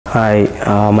Hi,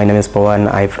 my name is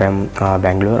Pavan. I'm from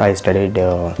Bangalore. I studied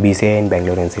BCA in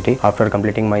Bangalore University. After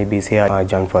completing my BCA, I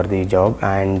joined for the job,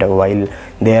 and while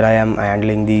there I am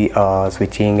handling the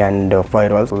switching and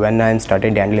firewalls. When I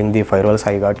started handling the firewalls,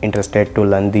 I got interested to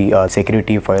learn the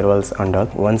security firewalls and all.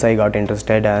 Once I got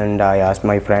interested, and I asked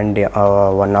my friend,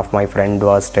 one of my friend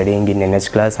was studying in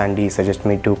NH class, and he suggested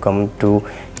me to come to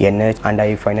NH, and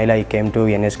I finally came to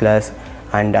NH class.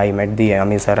 And I met the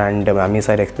Ami sir, and Ami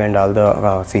sir explained all the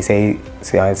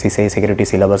CCIE Security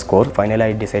syllabus course. Finally,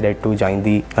 I decided to join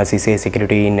the CCIE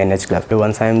Security in NH class. So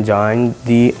once I am joined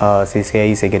the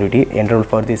CCIE Security, enrolled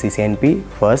for the CCNP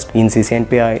first. In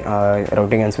CCNP, I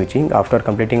routing and switching. After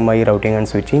completing my routing and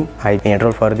switching, I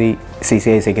enrolled for the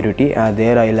CCIE Security.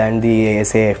 There I learned the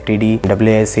ASA, FTD,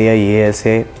 WSA,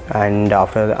 EASA, and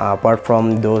after apart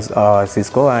from those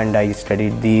Cisco, and I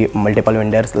studied the multiple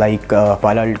vendors like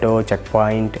Palo Alto, Checkpoint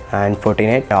and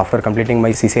Fortinet. After completing my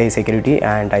CCIE Security,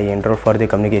 and I enrolled for the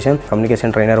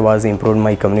communication trainer was improved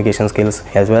my communication skills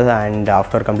as well. And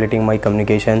after completing my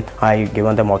communication, I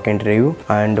given the mock interview,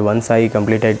 and once I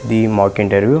completed the mock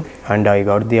interview, and I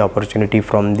got the opportunity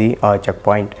from the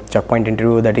checkpoint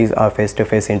interview, that is a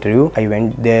face-to-face interview. I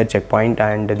went there Checkpoint,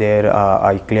 and there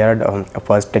I cleared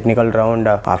first technical round.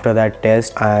 After that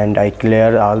test, and I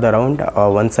cleared all the round.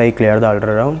 Once I cleared all the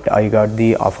round, I got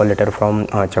the offer letter from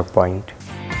Checkpoint.